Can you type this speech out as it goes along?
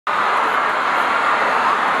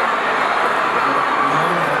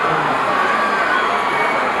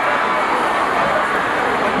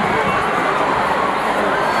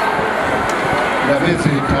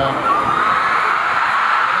izitha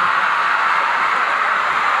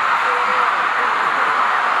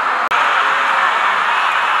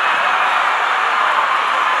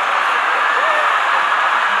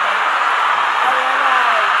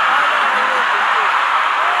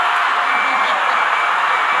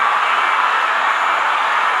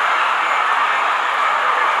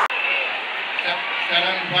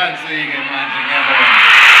phansi-ke manje ngiyabona.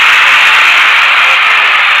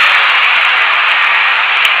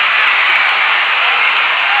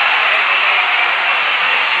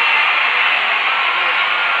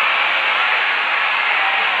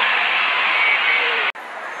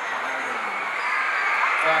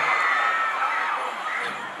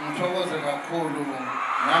 Ngithokoze kakhulu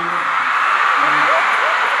nami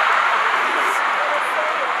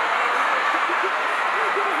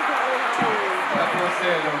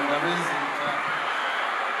bakohlelo ngabezitha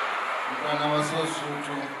mntwana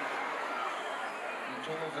wasosuthu.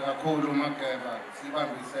 Ngithokoze kakhulu Mageba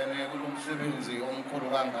sibambisene kulomsebenzi omkhulu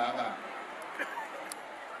kangaka.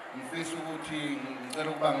 Ngifisa ukuthi ngicela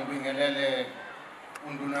ukuba ngibingelele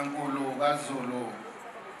uNdunankulu kaZulu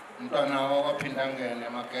mntwana wakaphinda ngene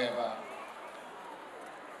Mageba.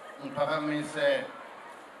 Ngiphakamise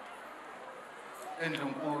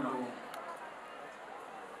endlunkulu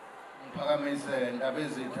ngiphakamise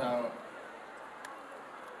ndabezitha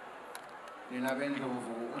nina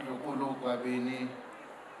bendlovu uNdlunkulu Gwabini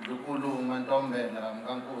uNdlunkulu Mantombela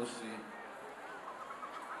mkaNkosi.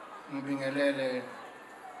 Ngibingelele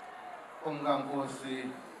uMkaNkosi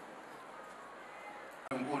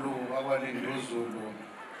uNdlunkulu wakwaLinduzulu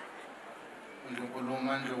uNdlunkulu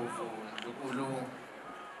Mandlovu uNdlunkulu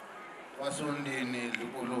wasondini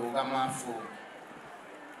uNdlunkulu kaMafu.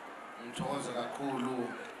 Ngithokoze kakhulu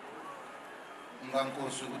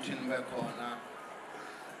uMkaNkosi ukuthi nibe khona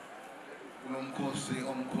kulomkhosi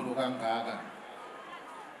omkhulu kangaka.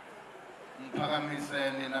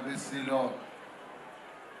 Ngiphakamiseni nabesilo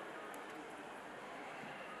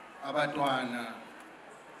abatwana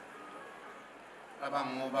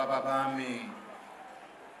abangobaba bami.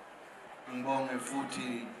 Ngibonge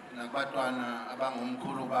futhi nakubatwana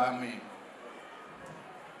abangomkhulu bami.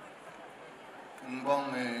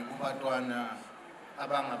 Ngibonge kubatwana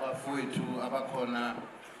abangabafowethu abakhona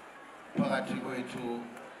phakathi kwethu.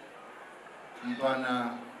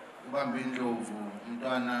 Umntwana uBambindlovu,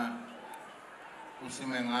 umntwana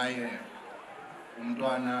uSimengaye,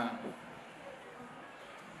 umntwana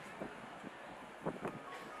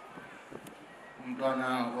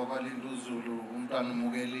wakwaLinduzulu, umntwana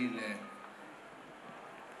umukelile,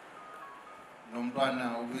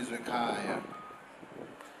 nomntwana ubizwe ekhaya.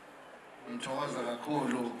 Ngithokoza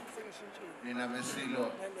kakhulu nina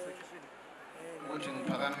besilo ukuthi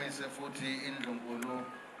ngiphakamise futhi indlunkulu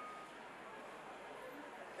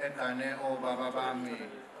egane obaba bami.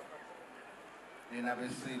 Nina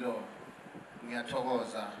besilo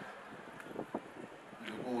ngiyathokoza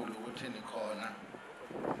Ndlunkulu ukuthi nikhona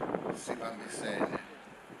sibambisene.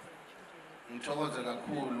 Ngithokoze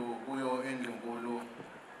kakhulu kuyo indlunkulu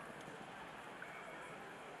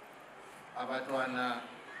abatwana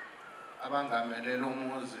abangamelela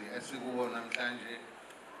umuzi esikuwo namhlanje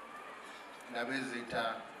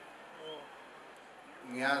ndabezitha.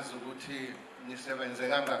 Ngiyazi ukuthi nisebenze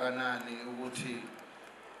kangakanani ukuthi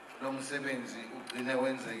lo msebenzi ugcine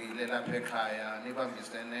wenzekile lapha ekhaya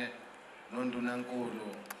nibambisene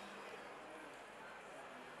noNdunankulu.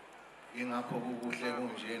 Ingakho kukuhle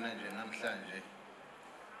kunjena nje namhlanje.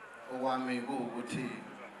 Okwami ukuthi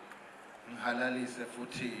ngihalalise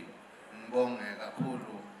futhi ngibonge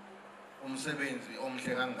kakhulu umsebenzi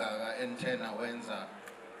omhle kangaka enithena wenza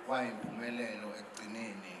wayimpumelelo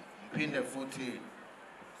ekugcineni. Ngiphinde futhi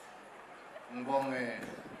ngibonge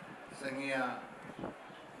sengiya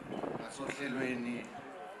ngasohlelweni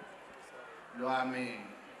lwami.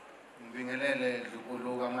 Ngibingelele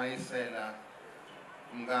Ndlunkulu kaMayisela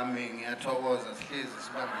mngami. Ngiyathokoza sihlezi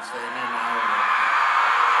sibambisene nawe.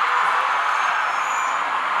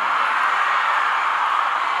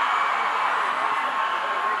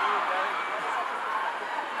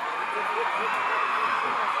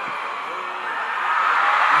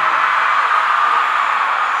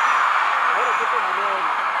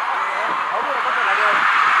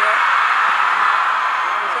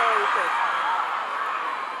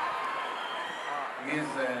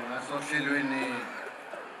 Ngize ngasohlelweni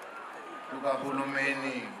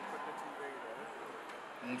lukahulumeni.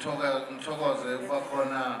 Ngithokoze ukuba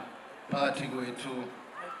khona phakathi kwethu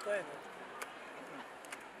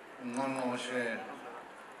uNgqongqoshe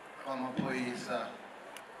wamaphoyisa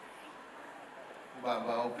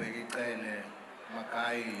ubaba uBhekicele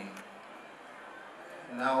Magayi.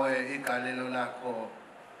 Nawe igalelo lakho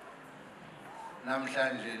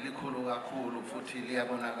namhlanje likhulu kakhulu futhi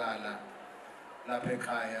liyabonakala lapha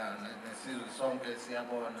ekhaya nesizwe sonke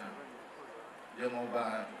siyabona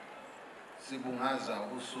njengoba sibungaza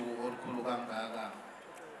usuku olukhulu kangaka.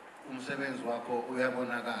 Umsebenzi wakho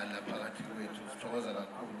uyabonakala phakathi kwethu, sithokoza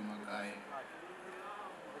kakhulu makhaya.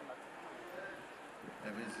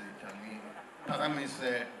 Yabezitha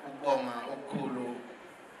ngiphakamise ukubonga okukhulu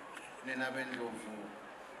nina bendlovu,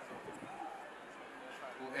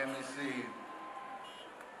 u-MEC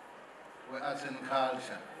we-Arts and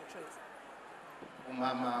Culture,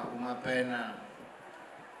 umapena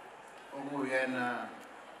okuyena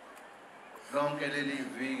lonke leli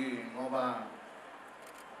viki ngoba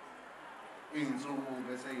iy'nsuku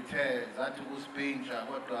beseyithe zathi kusipintsha,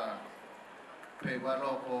 kodwa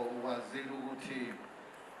phekwalokho ukwazile ukuthi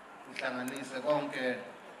uhlanganise konke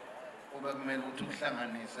kube kumele ukuthi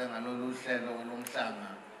ukuhlanganise ngalolu hlelo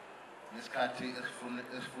lomhlanga nesikhathi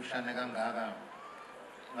esifushane kangaka.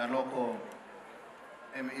 Ngalokho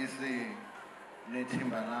MEC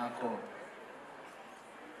nethimba lakho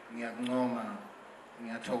ngiyakuncoma,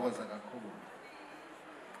 ngiyathokoza kakhulu,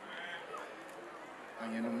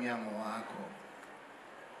 kanye nomnyango wakho.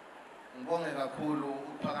 Ngibonge kakhulu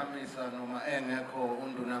ukuphakamisa noma engekho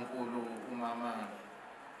undunankulu umama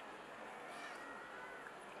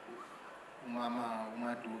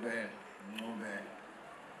uMadube Ncube,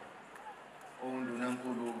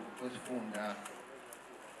 undunankulu wesifunda,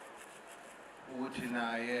 ukuthi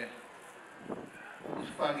naye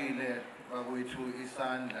usifakile bakwethu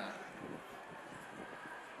isandla.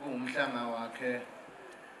 Kuwumhlanga wakhe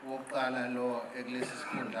wokuqala lo ekulesi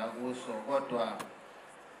sikhundla kuso, kodwa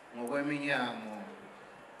ngokweminyango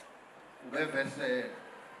ubevese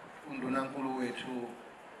undunankulu wethu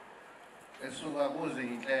esuka kuze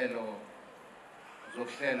inhlelo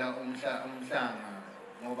zokuhlela umhlanga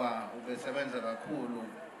ngoba ubesebenza kakhulu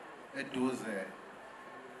eduze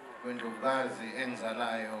kwendlovukazi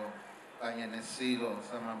engizalayo kanye nesilo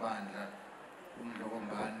samabandla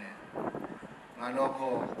uMdlokombane. Ngalokho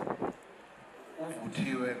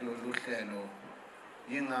uvuthiwe kulolu hlelo,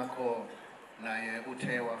 yingakho naye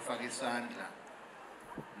uthe wafaka isandla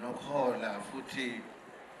nokuhola futhi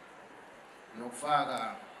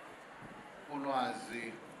nokufaka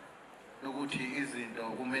ulwazi lokuthi izinto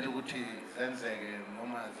kumele ukuthi zenzeke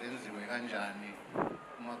noma zenziwe kanjani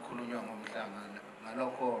uma kukhulunywa ngomhlanga.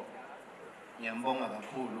 Ngalokho ngiyambonga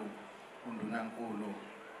kakhulu undunankulu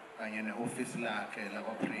kanye ne-ofisi lakhe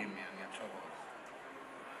lakwa-Premier. Ngiyathokoza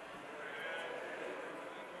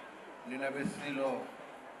nina besilo.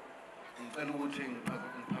 Ngicela ukuthi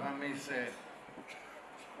ngiphakamise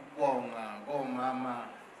ukubonga komama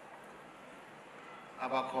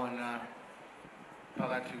abakhona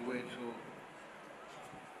phakathi kwethu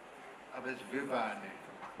abesivivane,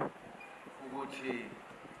 ukuthi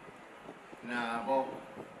nabo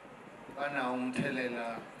banawo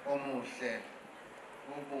umthelela omuhle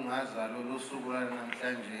ukubungaza lolu suku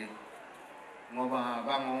namhlanje, ngoba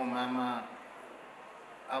bangomama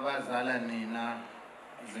abazala nina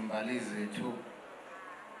izimbali zethu.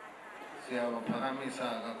 Siyabaphakamisa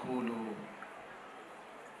kakhulu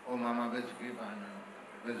omama bezivivane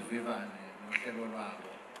nohlelo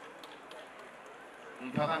lwabo.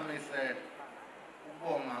 Ngiphakamise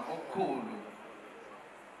ukubonga okukhulu,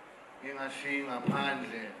 ngingashiyi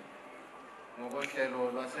ngaphandle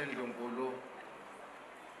ngokohlelo lwaseNdlunkulu,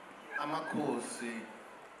 amakhosi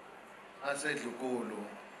aseNdlunkulu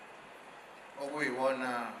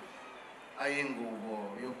okuyiwona ayingubo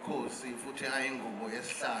yobukhosi futhi ayingubo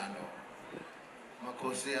yesihlalo.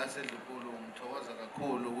 Amakhosi aseNdlunkulu ngithokoza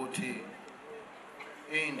kakhulu ukuthi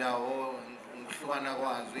iy'ndawo ngokuhlukana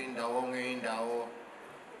kwazo, iy'ndawo ngey'ndawo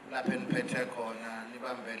lapho eniphethe khona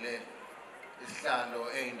nibambele isihlalo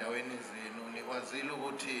ey'ndaweni zenu, nikwazile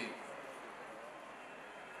ukuthi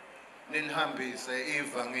nilihambise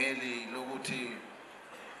ivangeli lokuthi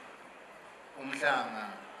umhlanga,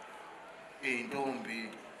 iy'ntombi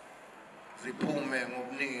ziphume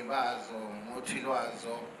ngobuningi bazo, ngothi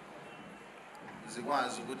lwazo,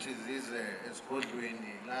 zikwazi ukuthi zize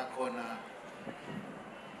esigodlweni la khona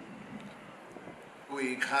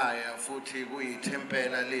kuyikhaya futhi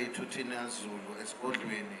kuyithempela lethu thina Zulu.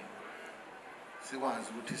 Esigodlweni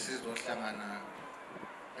sikwazi ukuthi sizohlangana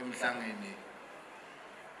emhlangeni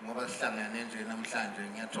ngoba sihlangane nje namhlanje.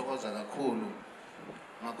 Ngiyathokoza kakhulu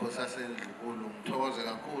makhosi aseNdlunkulu, ngithokoze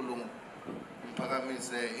kakhulu,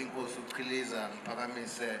 ngiphakamise inkosi uChiliza,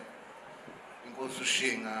 ngiphakamise inkosi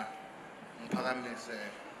uShinga, ngiphakamise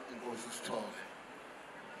inkosi uSithole.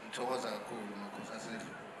 Ngithokoza kakhulu makhosi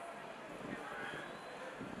aseNdlunkulu.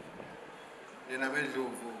 Nina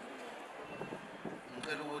bendlovu,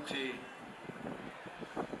 ngicela ukuthi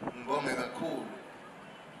ngibonge kakhulu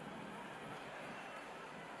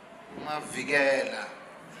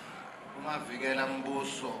umavikela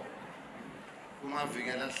mbuso,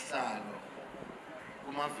 umavikela sihlalo,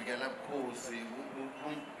 umavikela bukhosi,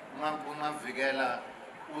 umavikela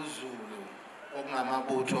uZulu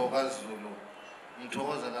okungamabutho kaZulu.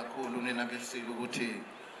 Ngithokoza kakhulu nina besilo ukuthi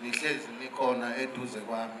nihlezi nikhona eduze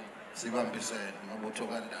kwami sibambisene amabutho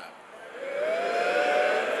kaNdaba.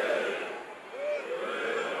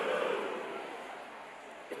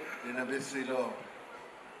 Nina besilo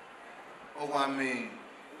okwami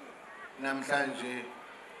namhlanje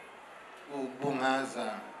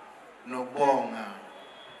ukubungaza nokubonga.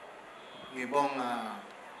 Ngibonga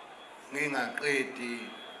ngingaqedi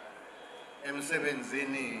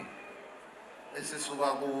emsebenzini esisuka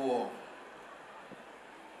kuwo,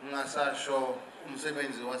 ngingasasho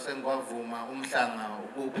umsebenzi waseNgwavuma umhlanga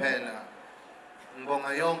ukuphela.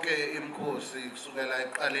 Ngibonga yonke imikhosi kusukela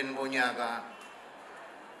ekuqaleni konyaka.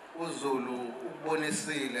 uZulu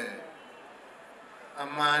ukubonisile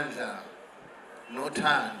amandla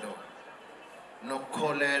nothando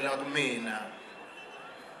nokukholela kumina.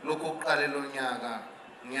 Lokhu kuqale lo nyaka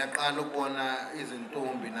ngiyaqala ukubona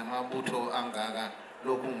izintombi namabutho angaka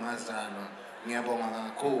lokhu ngazalwa. Ngiyabonga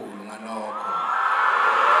kakhulu ngalokho.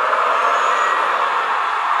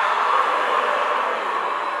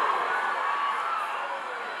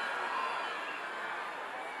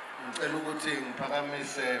 Ngicela ukuthi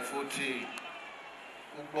ngiphakamise futhi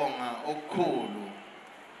ukubonga okukhulu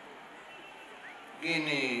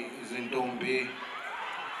kini izintombi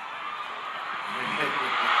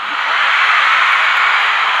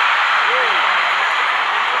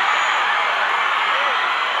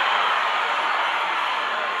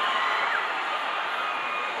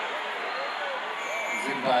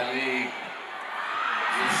zimbali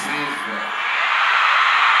zesizwe.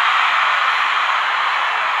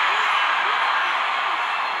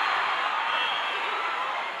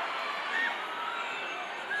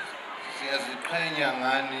 Siyaziqhenya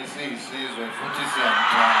ngani siyisizwe futhi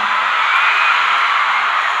siyamthanda.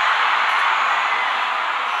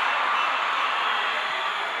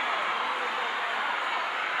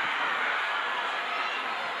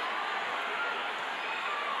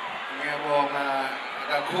 Ngiyabonga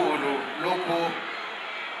kakhulu lokhu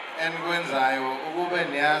enikwenzayo ukube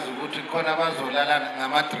niyazi ukuthi khona abazolala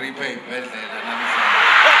ngama-drip ey'bhedlela namhlanje.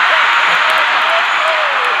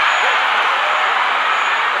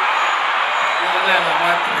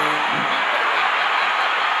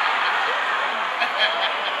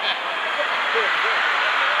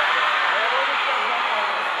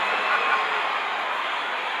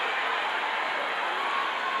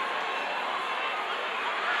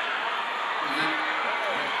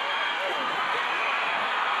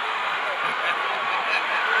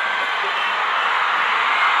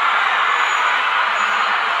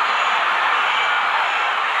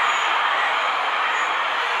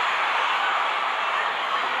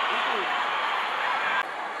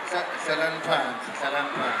 Hlalani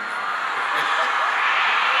phansi.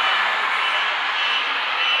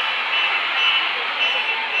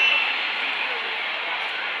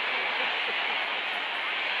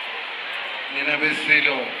 Nina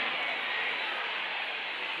besilo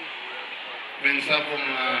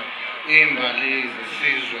bengisabonga imbali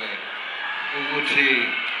zesizwe ukuthi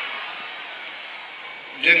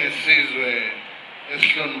njengesizwe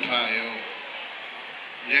esihloniphayo,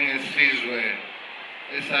 njengesizwe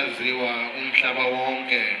esaziwa umhlaba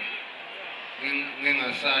wonke,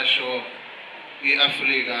 ngingasasho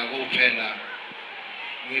iAfrika kuphela,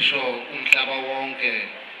 ngisho umhlaba wonke,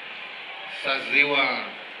 saziwa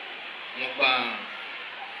ngokuba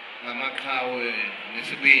ngamaqhawe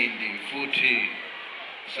nesibindi, futhi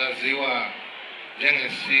saziwa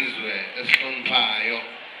njengesizwe esihloniphayo,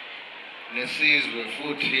 nesizwe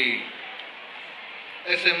futhi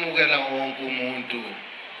esemukela wonke umuntu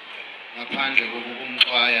ngaphandle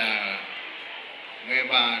kokumxwaya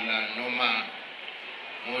ngebala noma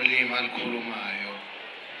ngolimi alikhulumayo.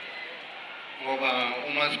 Ngoba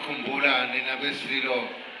uma sikhumbula nina besilo,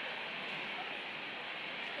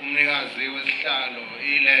 umnikazi wesihlalo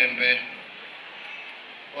ilembe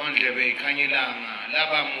ondlebe ikhanya ilanga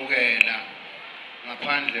labamukela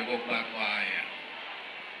ngaphandle kokubaxwaya.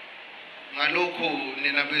 Ngalokhu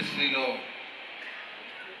nina besilo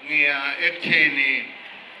ngiya ekutheni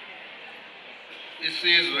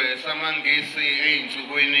isizwe samangisi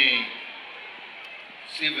ey'nsukwini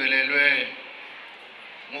sivelelwe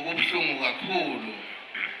ngokubuhlungu kakhulu.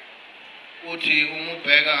 Uthi uma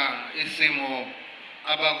ubheka isimo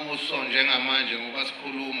abakuso njengamanje ngoba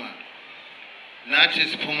sikhuluma, nathi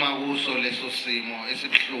siphuma kuso leso simo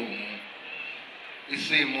esibuhlungu.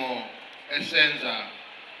 isimo esenza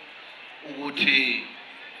ukuthi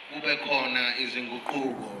kube khona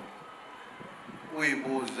izinguquko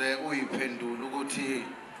uyibuze uyiphendule ukuthi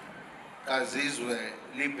kazizwe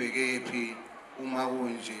libhekephi uma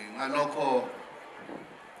kunje ngalokho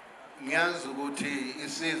ngiyazi ukuthi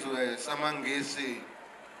isizwe samangisi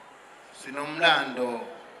sinomlando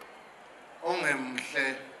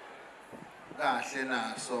ongemhle kahle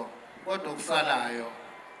naso kodwa kusalayo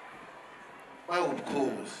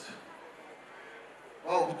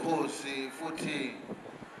bawubukhosi futhi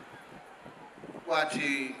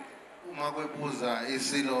kwathi uma kwebuza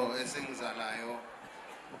isilo esingizalayo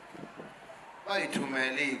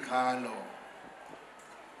bayithumela izikhalo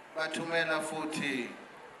bathumela futhi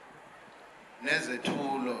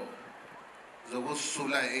nezethulo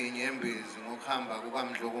zokusula inyembezi ngokuhamba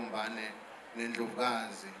kukaMdlokombane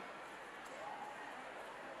neNdlovukazi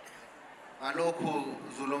ngalokho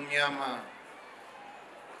Zulu omnyama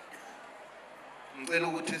ngicela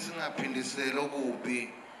ukuthi singaphindiseli okubi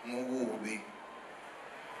ngokubi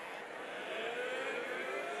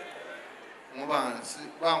ngoba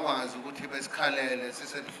bakwazi ukuthi besikhalele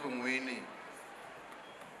sisebuhlungwini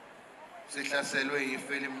sihlaselwe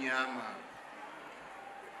ife elimnyama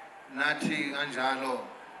nathi kanjalo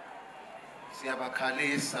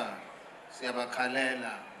siyabakhalisa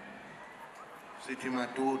siyabakhalela sithi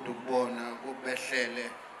madudu kubona kubehlele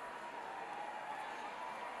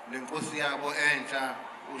lenkosi yabo entsha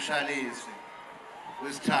uShalisi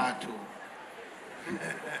wesithathu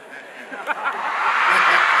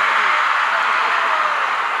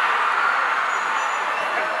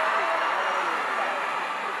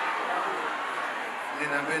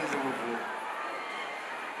nina bendlovu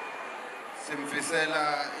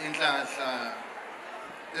simfisela inhlahla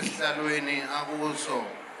esihlalweni akuso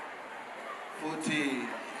futhi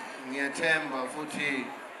ngiyethemba futhi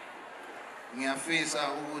ngiyafisa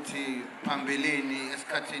ukuthi phambilini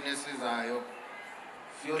esikhathini esizayo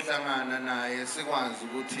siyohlangana naye sikwazi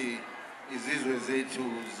ukuthi izizwe zethu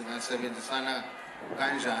zingasebenzisana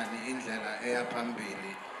kanjani indlela eya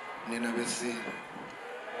phambili nina besizwe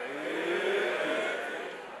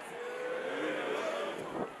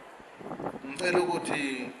ngicela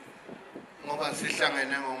ukuthi ngoba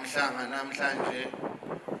sihlangene ngomhlanga namhlanje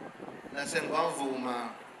nasengwavuma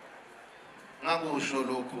ngakusho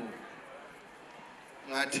lokhu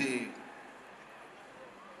ngathi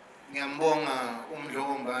ngiyambonga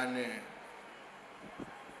uMdlokombane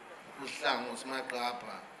uSihlangu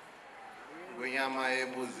Simaqapha ngonyama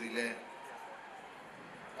ebuzile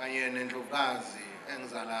kanye neNdlovukazi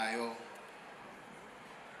engizalayo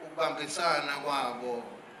ukubambisana kwabo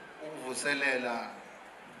ukuvuselela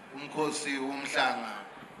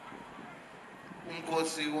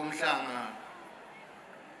umkhosi womhlanga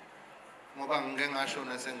ngoba ngike ngasho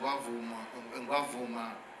nasengwavuma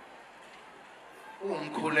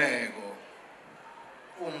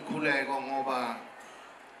umkhuleko ngoba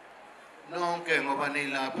nonke ngoba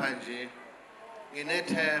nilapha nje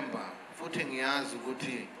nginethemba futhi ngiyazi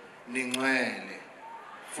ukuthi ningcwele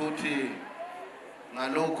futhi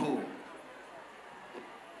ngalokhu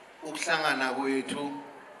ukuhlangana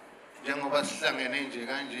kwethu njengoba sihlangene nje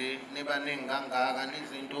kanje nibaningi kangaka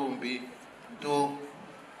nizintombi nto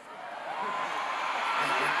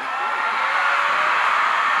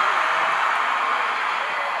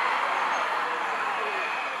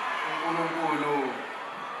uNkulunkulu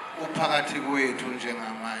uphakathi kwethu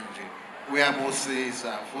njengamanje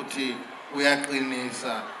uyabusisa futhi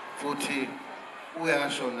uyaqinisa futhi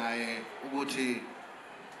uyasho naye ukuthi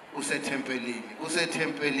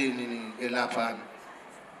usethempelini elapha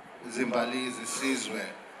Zimbalizi sizwe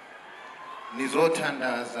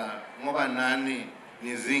nizothandaza ngoba nani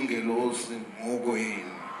nizingelosi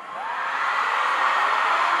ngokwenu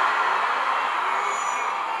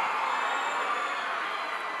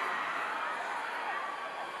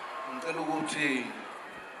ngicela ukuthi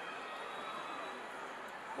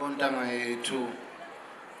kontanga yethu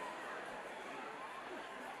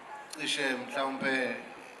cishe mhlawumbe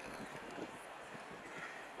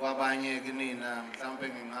kwabanye kunina mhlawumbe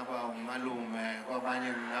ngingaba umalume kwabanye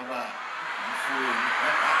ngingaba umfuni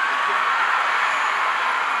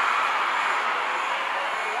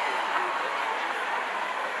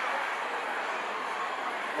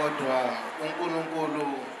kodwa uNkulunkulu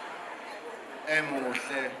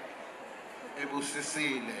emuhle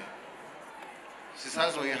ebusisile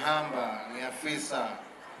sisazoyihamba ngiyafisa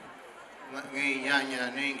ngiyinyanya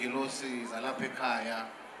ney'ngilosi zalapha ekhaya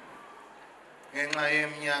ngenxa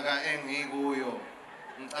yeminyaka engikuyo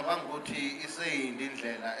ngicabanga ukuthi iseyindi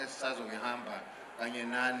indlela esisazoyihamba kanye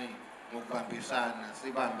nani ngokubambisana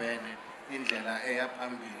sibambene indlela eya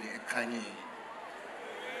phambili ekukhanyeni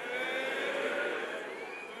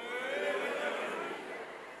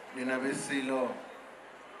mina besilo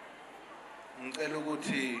ngicela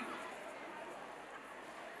ukuthi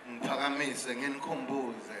ngiphakamise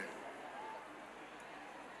nginikhumbuze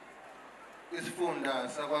isifunda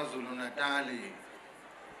saKwaZulu Natali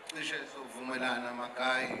cishe sovumelana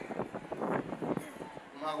magayi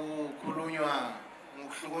uma kukhulunywa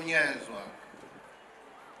ngokuhlukunyezwa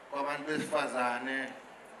kwabantu besifazane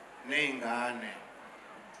nezingane.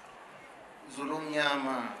 Zulu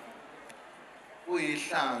mnyama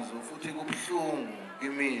kuyihlazo futhi kubuhlungu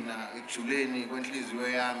kimina ekujuleni kwenhliziyo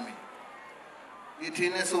yami.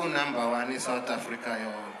 Ithina esiwunumber 1 eSouth Africa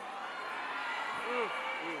yonke.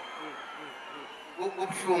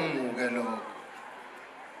 Kubuhlungu ke lokho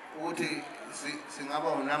ukuthi singaba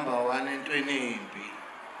unumber 1 entweni embi.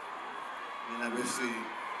 Mina bese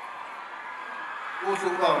kuhle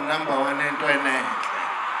ukuba unumber 1 entweni enhle.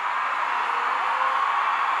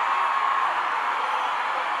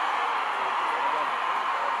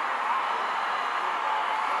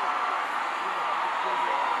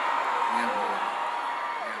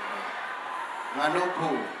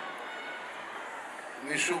 Ngalokho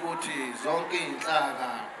ngisho ukuthi zonke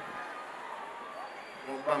inhlaka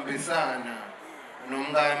ngokubambisana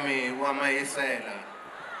nomngami wamayisela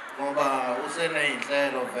ngoba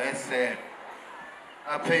useneyinhlelo vese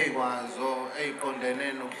aphekwazo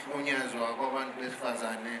eziqondene nokuhlukunyezwa kwabantu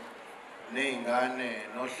besifazane nezingane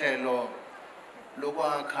nohlelo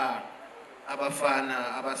lokwakha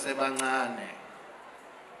abafana abasebancane.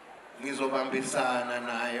 Ngizobambisana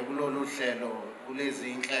naye kulolu hlelo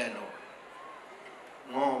kulezi inhlelo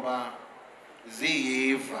ngoba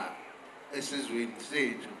ziyiva esizweni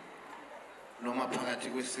sethu noma phakathi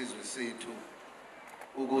kwesizwe sethu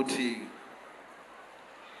ukuthi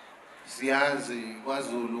siyazi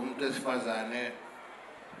kwaZulu umuntu wesifazane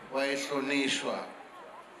wayehlonishwa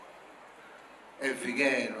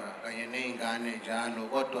evikelwa kanye nezingane njalo,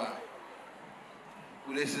 kodwa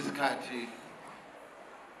kulesi sikhathi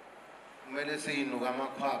kumele siyinuka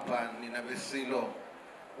amakhwapha nina besilo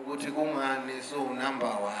ukuthi kungani number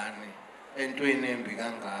 1 entweni embi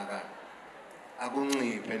kangaka.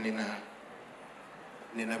 Akunciphe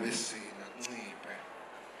nina besilo, nciphe.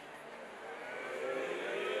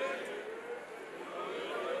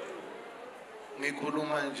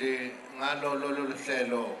 Ngikhuluma nje ngalolu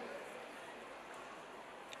hlelo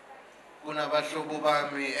kunabahlobo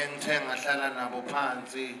bami engithe ngahlala nabo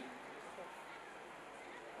phansi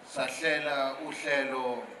sahlela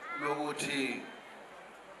uhlelo lokuthi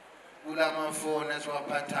kulamafoni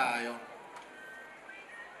esiwaphathayo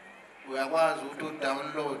uyakwazi ukuthi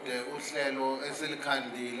udownload uhlelo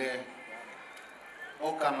esilikhandile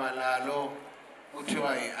ogama lalo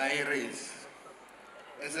kuthiwa iIris,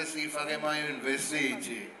 esesifaka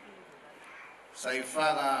ema-university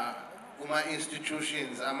sayifaka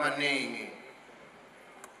kuma-institutions amaningi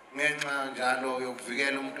ngenxa njalo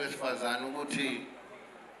yokuvikela umuntu wesifazane ukuthi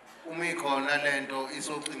uma ikhona lento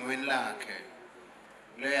isocingweni lakhe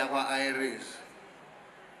leya kwa-iris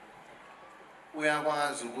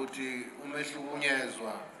uyakwazi ukuthi uma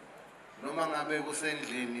ehlukunyezwa noma ngabe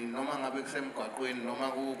kusendlini noma ngabe kusemgwaqweni noma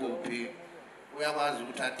kukuphi uyakwazi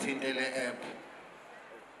ukuthi athinte le app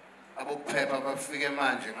abokuphepha bafike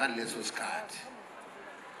manje ngaleso sikhathi.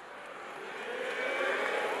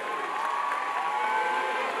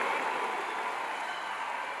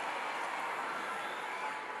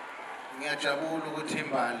 Ngiyajabula ukuthi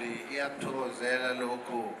imbali iyakuthokozela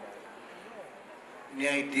lokho.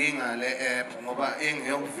 Niyayidinga le app ngoba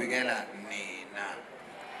ingeyokuvikela nina.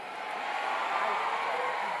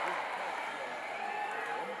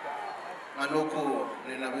 Ngalokho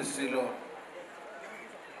nina besilo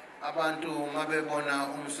abantu mabebona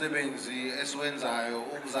umsebenzi esiwenzayo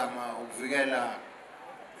ukuzama ukuvikela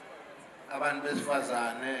abantu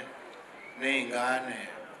besifazane nezingane,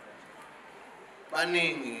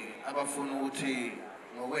 baningi abafuna ukuthi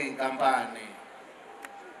ngokweinkampani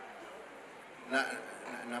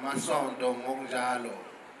namasonto ngokunjalo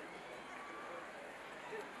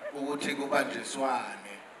ukuthi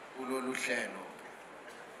kubanjiswane kulolu hlelo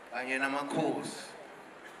kanye namakhosi.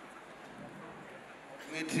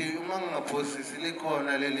 Ngithi uma ngingaphosisi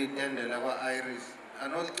likhona leli tende lakwa-iris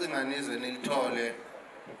anolicinganize nilithole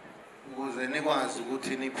ukuze nikwazi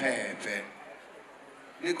ukuthi niphephe.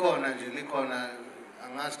 Likhona nje, likhona,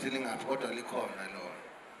 angazi ukuthi lingaphi kodwa likhona lona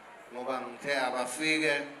ngoba ngithe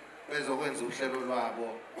abafike bezokwenza uhlelo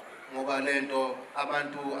lwabo ngoba lento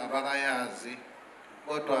abantu abakayazi,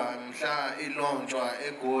 kodwa mhla ilontshwa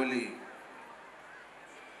eGoli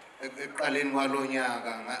ekuqaleni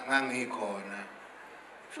kwalonyaka ngangikhona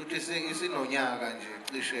futhi isinonyaka nje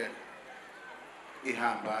cishe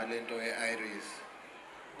ihamba lento ye-iris,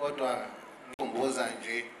 kodwa ngikhumbuza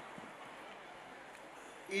nje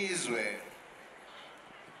izwe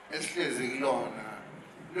esihlezi kulona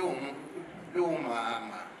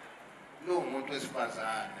liwumama liwumuntu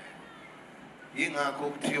wesifazane yingakho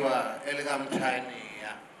kuthiwa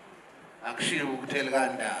elikaMthaniya akushiwo ukuthi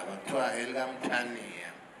elikandaba kuthiwa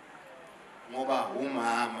elikaMthaniya ngoba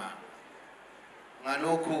umama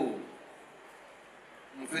ngalokhu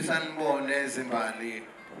ngifisa nibone izimbali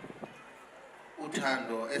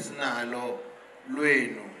uthando esinalo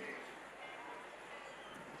lwenu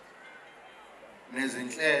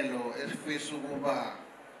nezinhlelo esifisa ukuba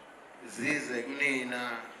zize kunina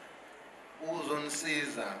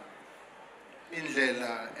ukuzonisiza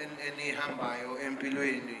indlela enihambayo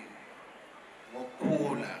empilweni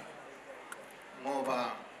ngokukhula ngoba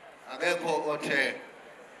akekho othe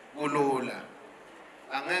kulula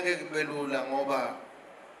angeke kube lula ngoba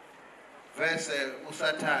vese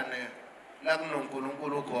usathane la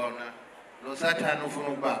kunoNkulunkulu khona lo sathane ufuna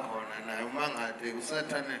ukuba khona naye uma ngade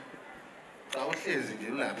usathane xa uhlezi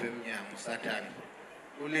nje ulapha emnyango usathane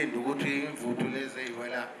ulinde ukuthi imvuthu lezi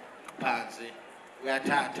eyiwela phansi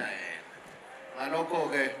uyathatha yena ngalokho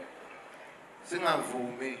ke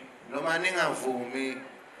singavumi noma ningavumi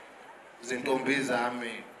izintombi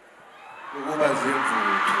zami ukuba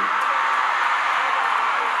zimvuthu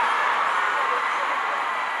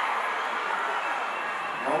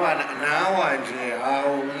ngoba nawa nje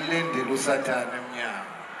hawu ulindile usathane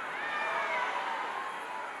emnyango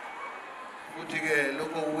futhi ke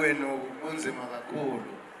lokho kwenu kunzima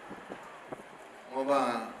kakhulu ngoba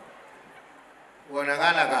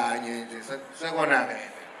konakala kanye nje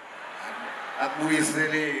sekonakele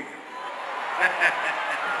akubuyiseleki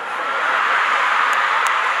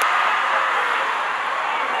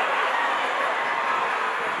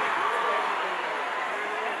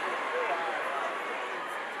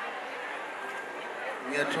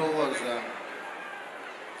ngiyathokoza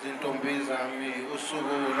zintombi zami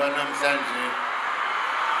usuku lwanamhlanje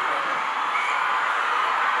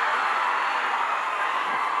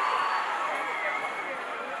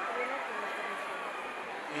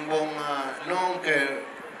ngibonga lonke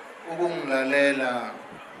ukungilalela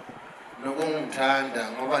nokungithanda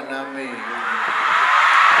ngoba nami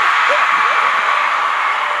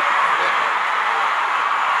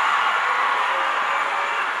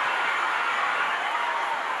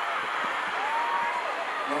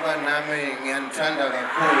ngiyanithanda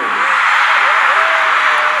kakhulu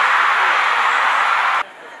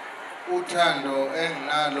uthando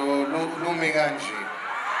enginalo lumi kanje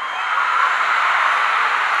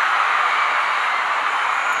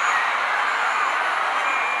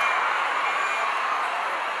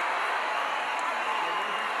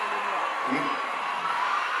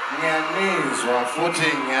ngiyanizwa futhi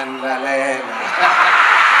ngiyanilalela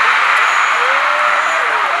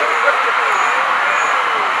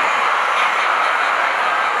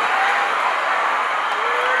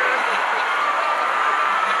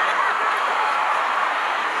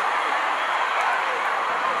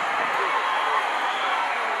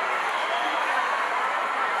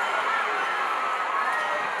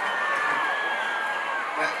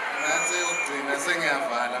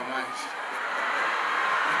sengiyavala manje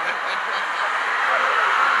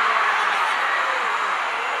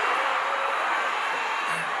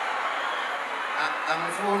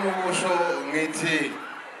angifuni ukusho ngithi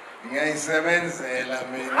ngiyayisebenzela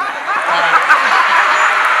mina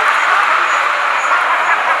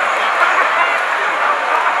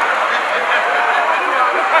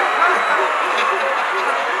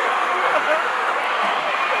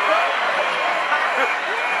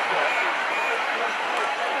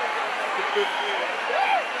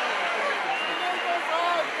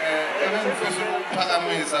ebengifisa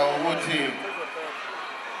ukuphakamisa ukuthi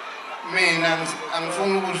mina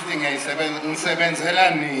angifuni ukuthi ngisebenzela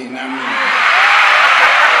nina mina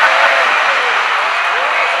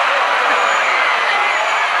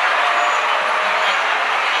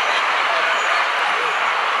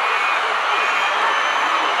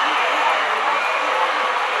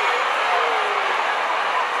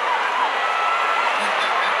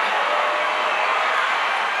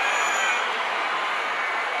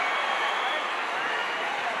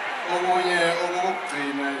okunye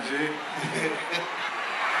okugcina nje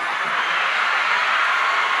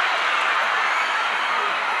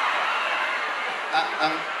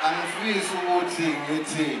angifisi ukuthi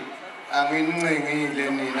ngithi anginincengile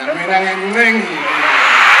nina mina nginincengile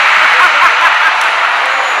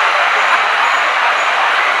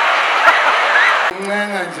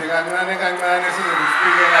ncenga nje kancane kancane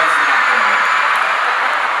sizokufikela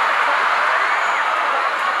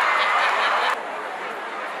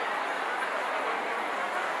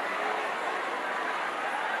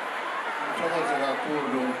ngithokoze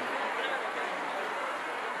kakhulu.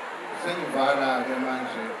 Sengivala ke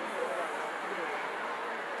manje.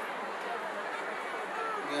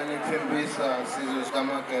 Ngiyanithembisa sizwe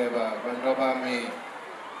sikaMageba bantu bami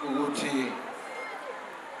ukuthi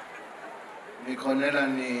nikhonela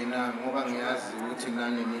nina ngoba ngiyazi ukuthi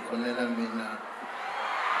nani nikhonela mina.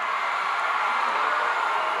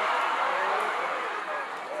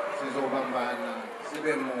 Sizobambana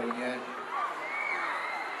sibe munye.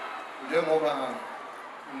 Njengoba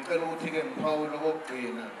ngicela ukuthi-ke ngiphawule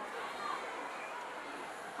okugcina.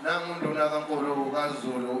 Nangu unduna kaNkulunkulu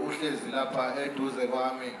kaZulu uhlezi lapha eduze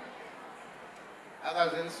kwami.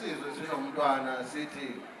 Akaze nisizwe sinomntwana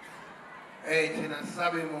sithi hey thina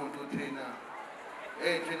sisabe umuntu thina.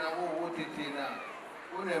 Hey thina ukuthi thina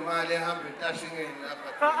kunemali ehamba entashingeni lapha.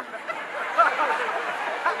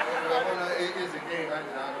 Uyabona izinto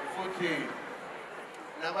ezikanjalo futhi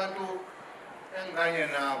nabantu engikanye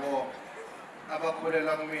nabo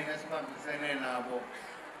abakholela kumina esibambisene nabo.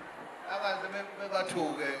 Akaze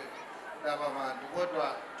bebathuke laba bantu kodwa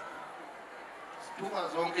sithuka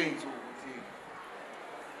zonke izinsuku thina.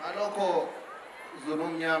 Ngalokho Zulu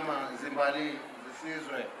mnyama zimbali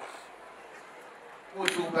zisizwe.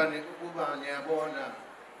 Kuba ngiyabona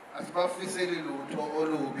asibafiseli lutho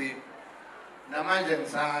olubi. Namanje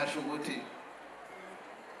ngisasho ukuthi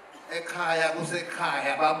ekhaya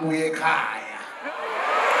kusekhaya babuye ekhaya.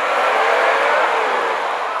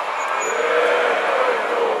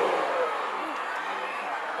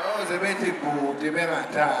 Bethi bhuti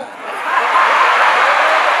bengathanda.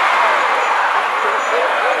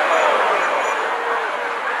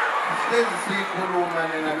 Sihlezi sikhuluma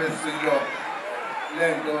nina besilo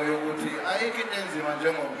lento yokuthi ayikho into enzima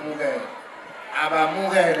njengokumukela.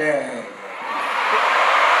 Abamukele.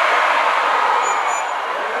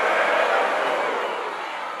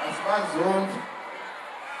 Asibazonke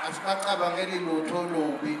asibacabangeli lutho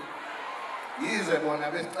olubi. Yize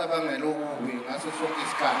bona besicabangela okubi ngaso sonke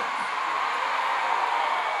isikhathi.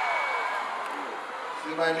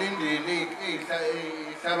 Sibalindile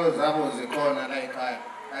ihlalo zabo zikhona la ekhaya.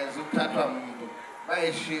 Ayizukuthathwa umuntu.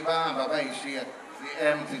 Bahamba bayishiya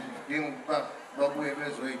zi-empty kudinga ukuba babuye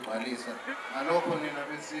bezoyigcwalisa. Ngalokho nina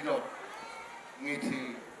besilo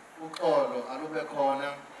ngithi uxolo alube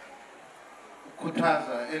khona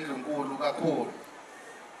ukukhuthaza endlunkulu kakhulu.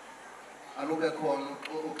 Alube khona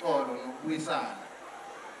uxolo nokubuyisana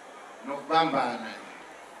nokubambana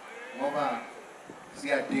ngoba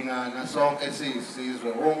siyadingana sonke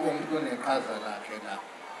siyisizwe. Wonke umuntu uneqhaza lakhe la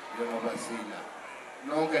njengoba sila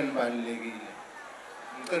nonke nibalulekile.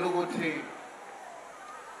 Ngicela ukuthi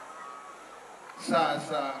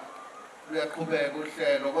sasa luyaqhubeka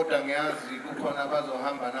uhlelo kodwa ngiyazi kukhona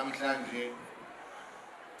abazohamba namhlanje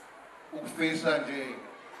ukufisa nje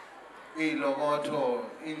ilokotho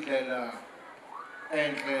indlela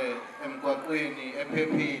enhle emgwaqweni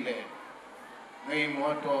ephephile.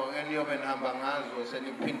 Ngeyimoto eniyobe nihamba ngazo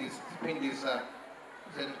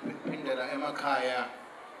seniphindela emakhaya.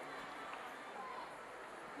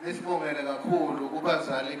 Nisibongele kakhulu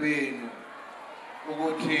kubazali benu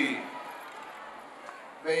ukuthi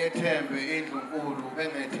beyethembe indlunkulu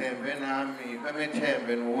bengethembe nami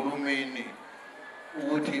bemethembe nohulumeni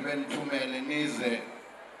ukuthi benithumele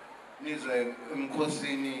nize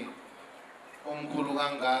emkhosini omkhulu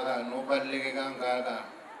kangaka nobaluleke kangaka.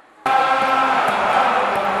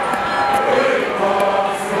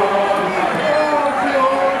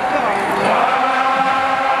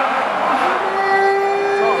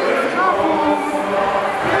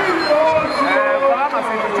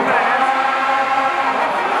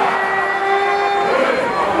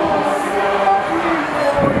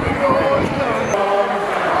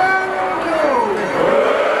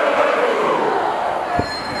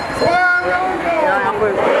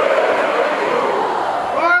 Pues